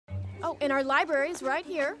Oh, and our library's right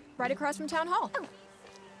here, right across from Town Hall. Oh.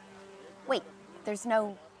 Wait, there's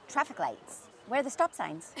no traffic lights. Where are the stop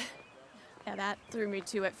signs? Yeah, that threw me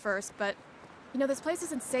too at first, but you know, this place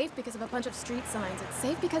isn't safe because of a bunch of street signs. It's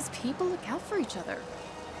safe because people look out for each other.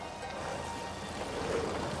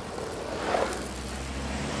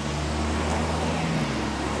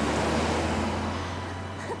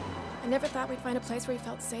 I never thought we'd find a place where we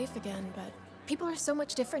felt safe again, but people are so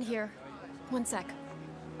much different here. One sec.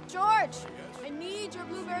 George! I need your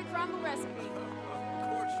blueberry crumble recipe. Of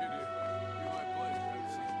course you do. Be my pleasure. Have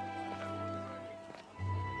a seat.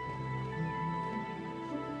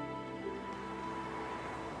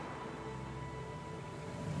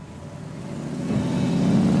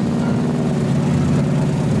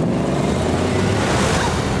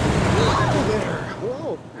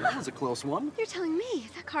 Whoa, that was a close one. You're telling me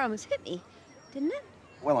that car almost hit me, didn't it?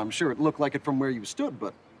 Well, I'm sure it looked like it from where you stood,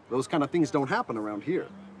 but those kind of things don't happen around here.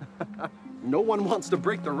 No one wants to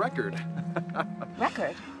break the record.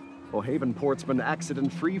 Record? Well, Havenport's been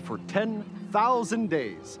accident-free for 10,000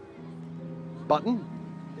 days. Button?